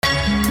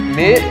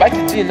Me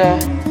bakijina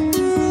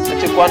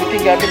nace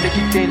kwanakin ga abin da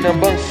kike yi nan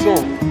ban so.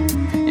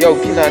 Yau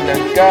kina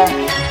nan ga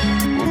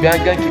gobe an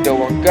ganki da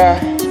wanka.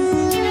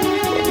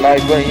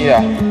 Wallahi ban iya.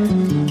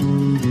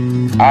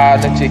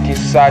 Nace kin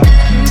saki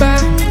ba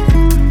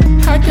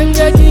hakan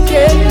ga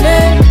kike ne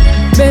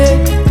be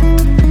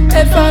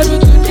e faru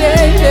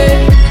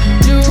today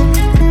you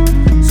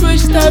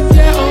switched up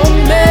your on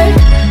me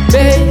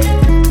babe.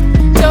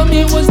 Tell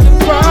me what's the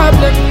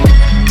problem.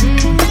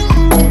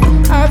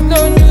 I've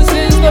known you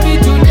since the be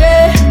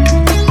today.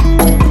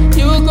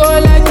 You go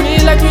like me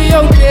like we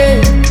okay.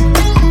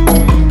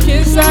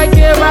 Kiss I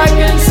get I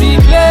can see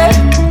clear.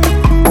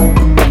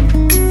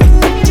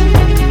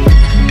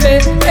 Me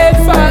e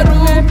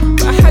faru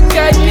ba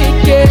haka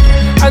kike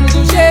anzu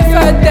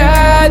shefa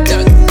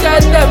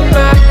da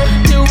ma.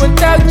 You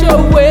went out your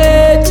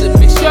way to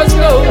be sure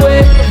slow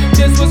way.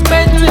 This was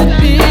meant to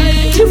be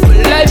for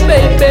life,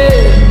 baby.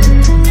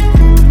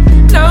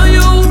 Now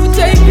you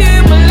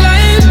taking my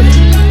life.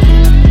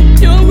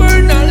 You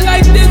were not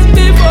like this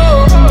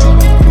before.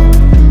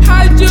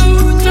 How'd you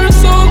turn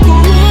so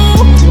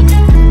cool?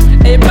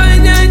 Hey,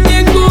 man,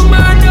 you go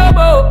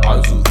manobo.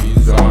 Azu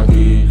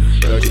Inzaghi,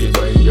 Dachi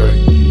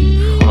Banyani.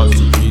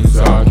 Azu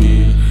Inzaghi,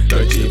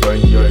 Dachi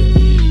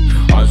Banyani.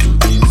 Azu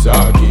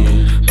Inzaghi,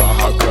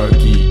 Bahaka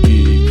Kiki.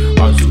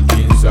 Azu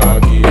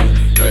Inzaghi,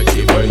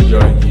 Dachi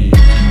Banyani.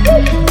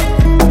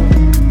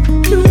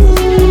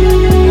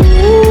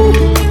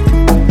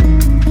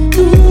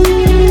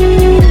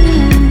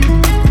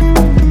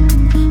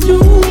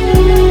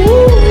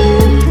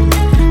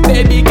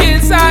 Baby,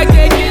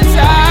 kinsage.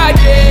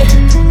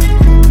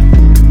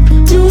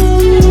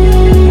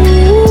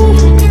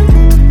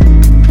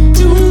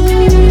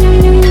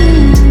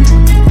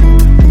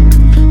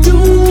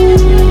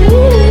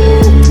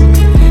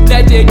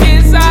 Daje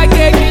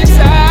kinsage.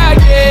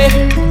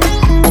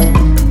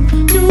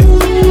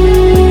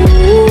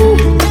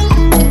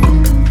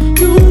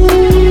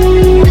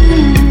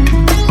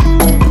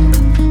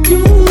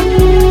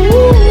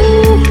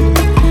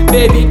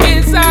 Baby,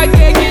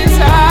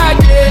 kinsage.